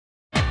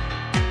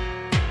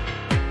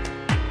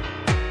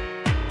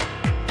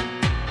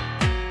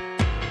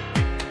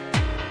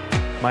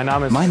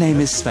My name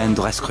is Sven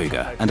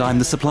Dresskrüger, and I'm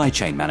the supply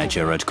chain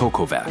manager at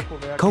Cocowerk.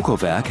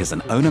 Cocowerk is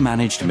an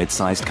owner-managed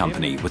mid-sized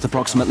company with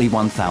approximately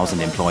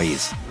 1,000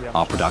 employees.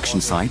 Our production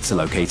sites are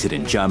located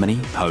in Germany,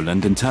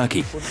 Poland and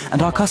Turkey,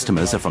 and our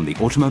customers are from the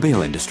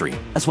automobile industry,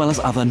 as well as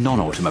other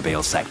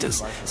non-automobile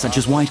sectors, such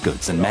as white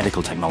goods and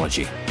medical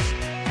technology.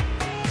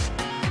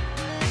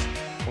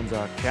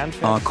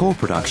 Our core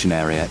production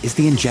area is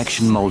the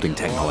injection molding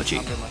technology,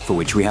 for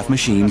which we have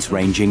machines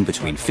ranging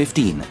between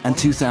 15 and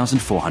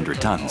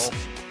 2,400 tons.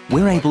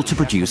 We're able to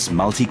produce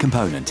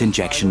multi-component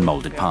injection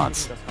molded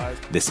parts.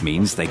 This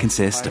means they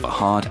consist of a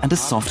hard and a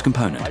soft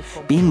component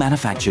being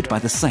manufactured by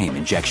the same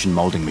injection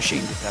molding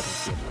machine.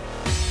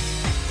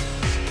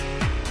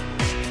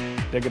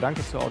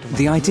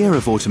 The idea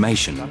of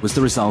automation was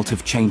the result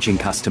of changing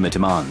customer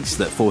demands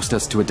that forced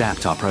us to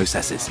adapt our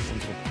processes.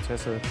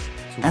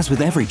 As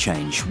with every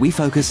change, we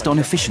focused on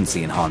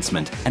efficiency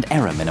enhancement and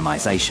error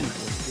minimization.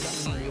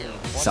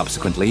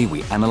 Subsequently,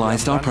 we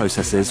analyzed our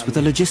processes with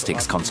a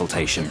logistics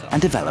consultation and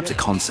developed a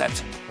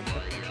concept.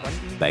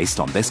 Based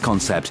on this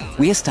concept,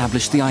 we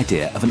established the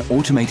idea of an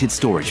automated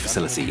storage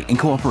facility in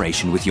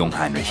cooperation with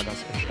Jungheinrich.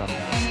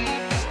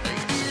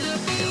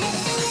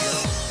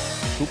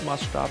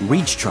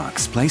 Reach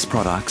trucks place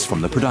products from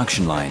the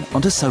production line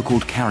onto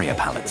so-called carrier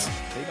pallets.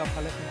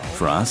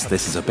 For us,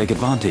 this is a big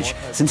advantage,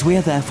 since we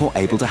are therefore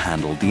able to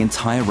handle the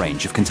entire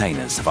range of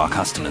containers of our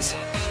customers.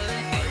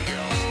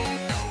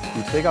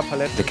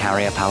 The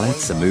carrier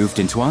pallets are moved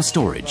into our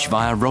storage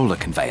via roller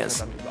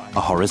conveyors,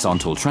 a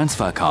horizontal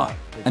transfer car,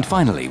 and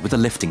finally with a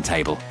lifting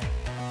table.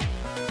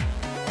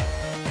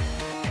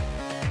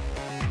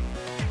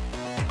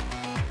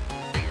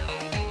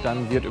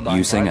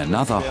 Using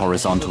another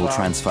horizontal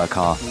transfer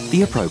car,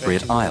 the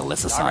appropriate aisle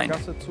is assigned.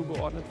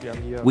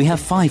 We have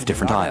 5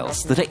 different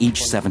aisles that are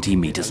each 70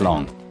 meters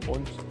long.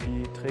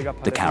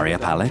 The carrier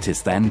pallet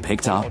is then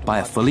picked up by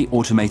a fully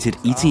automated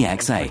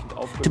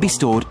ETXA to be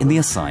stored in the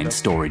assigned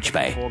storage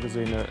bay.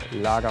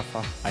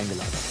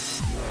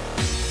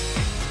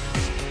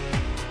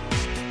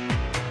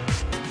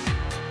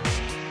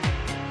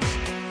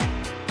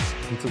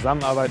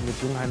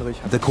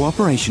 The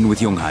cooperation with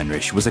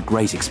Jungheinrich was a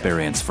great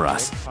experience for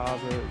us.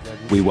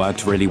 We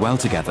worked really well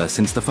together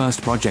since the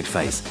first project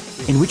phase,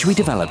 in which we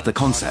developed the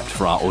concept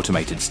for our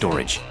automated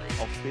storage.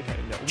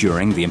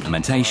 During the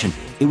implementation,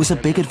 it was a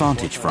big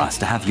advantage for us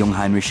to have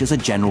Jungheinrich as a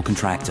general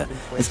contractor,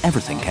 as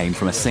everything came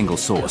from a single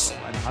source.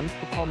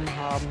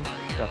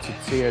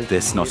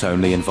 This not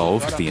only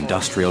involved the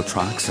industrial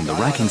trucks and the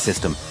racking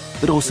system,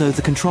 but also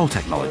the control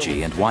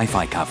technology and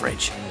Wi-Fi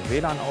coverage.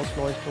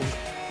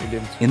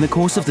 In the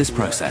course of this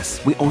process,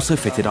 we also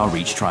fitted our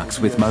reach trucks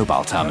with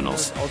mobile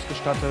terminals.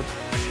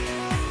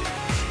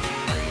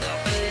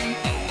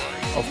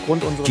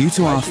 Due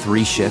to our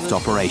 3-shift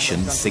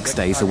operation 6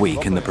 days a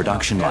week in the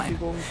production line,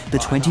 the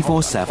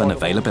 24/7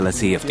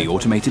 availability of the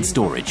automated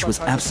storage was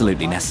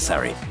absolutely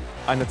necessary.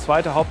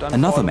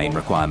 Another main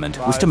requirement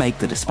was to make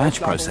the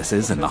dispatch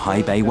processes in the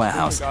high bay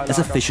warehouse as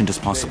efficient as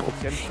possible,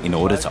 in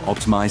order to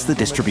optimize the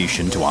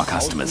distribution to our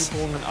customers.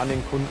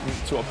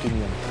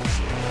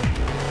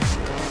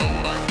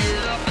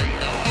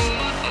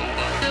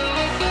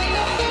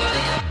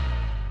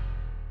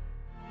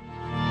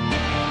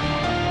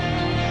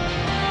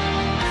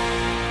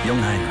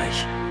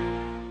 Jungheinrich.